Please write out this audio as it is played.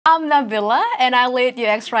I'm Nabilla, and I lead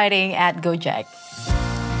UX writing at Gojek.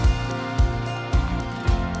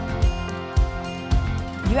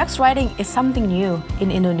 UX writing is something new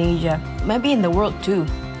in Indonesia, maybe in the world too.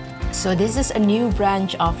 So this is a new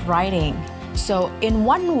branch of writing. So in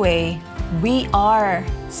one way, we are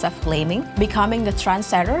self-claiming, becoming the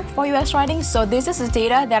trendsetter for UX writing. So this is the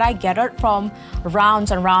data that I gathered from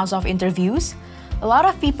rounds and rounds of interviews. A lot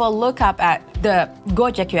of people look up at the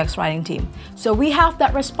Gojek UX writing team. So we have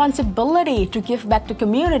that responsibility to give back to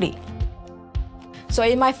community. So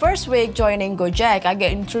in my first week joining Gojek, I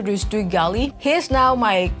get introduced to Gali. He's now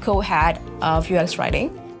my co-head of UX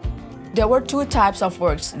writing. There were two types of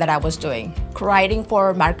works that I was doing. Writing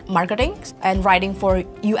for marketing and writing for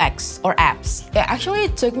UX or apps. It actually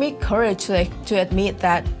took me courage to admit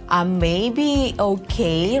that I may be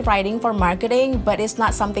okay writing for marketing, but it's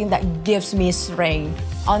not something that gives me strength.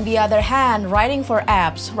 On the other hand, writing for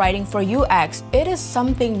apps, writing for UX, it is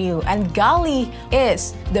something new, and Gali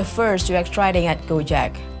is the first UX writing at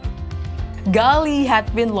Gojek. Gali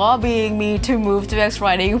had been lobbying me to move to UX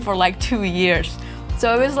writing for like 2 years.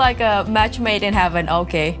 So it was like a match made in heaven,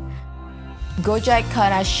 okay. Gojek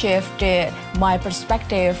kind of shifted my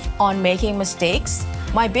perspective on making mistakes.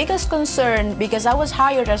 My biggest concern, because I was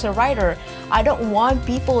hired as a writer, I don't want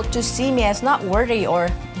people to see me as not worthy or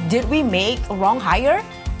did we make a wrong hire?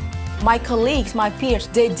 My colleagues, my peers,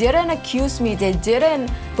 they didn't accuse me, they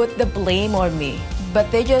didn't put the blame on me. But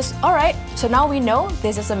they just, all right, so now we know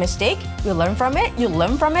this is a mistake, we learn from it, you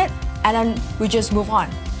learn from it, and then we just move on.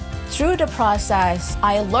 Through the process,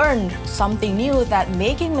 I learned something new, that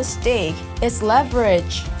making mistake is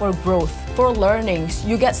leverage for growth, for learnings.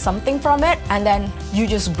 You get something from it and then you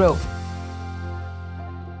just grow.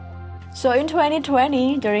 So in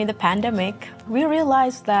 2020, during the pandemic, we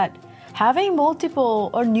realized that having multiple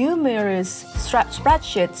or numerous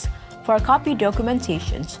spreadsheets for copy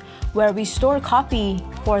documentations, where we store copy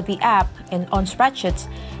for the app on spreadsheets,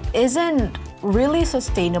 isn't really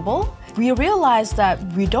sustainable. We realized that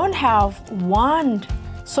we don't have one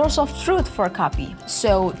source of truth for copy.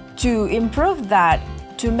 So to improve that,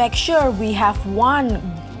 to make sure we have one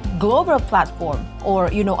global platform or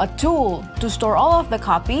a tool to store all of the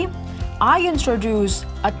copy, I introduced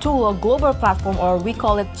a tool, a global platform, or we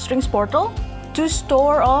call it Strings Portal, to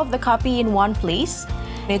store all of the copy in one place.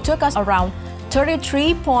 It took us around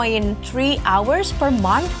 33.3 hours per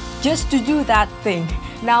month just to do that thing.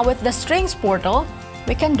 Now with the Strings Portal,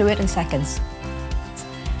 we can do it in seconds.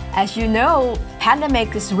 As you know,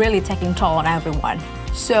 pandemic is really taking toll on everyone.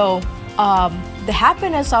 So the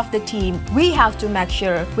happiness of the team, we have to make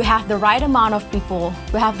sure we have the right amount of people,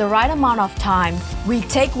 we have the right amount of time. We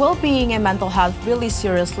take well-being and mental health really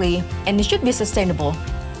seriously, and it should be sustainable.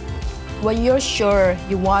 When you're sure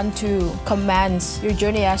you want to commence your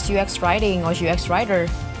journey as UX writing or UX writer,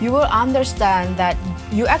 you will understand that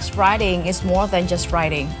UX writing is more than just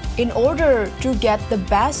writing. In order to get the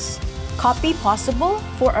best copy possible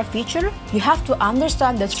for a feature, you have to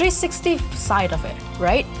understand the 360 side of it,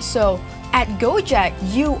 right? So at Gojek,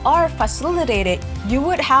 you are facilitated. You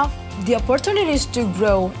would have the opportunities to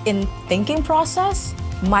grow in thinking process,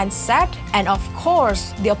 mindset, and of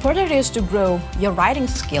course, the opportunities to grow your writing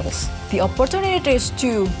skills, the opportunities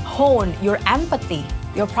to hone your empathy,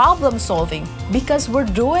 your problem solving, because we're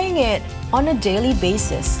doing it on a daily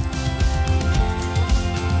basis.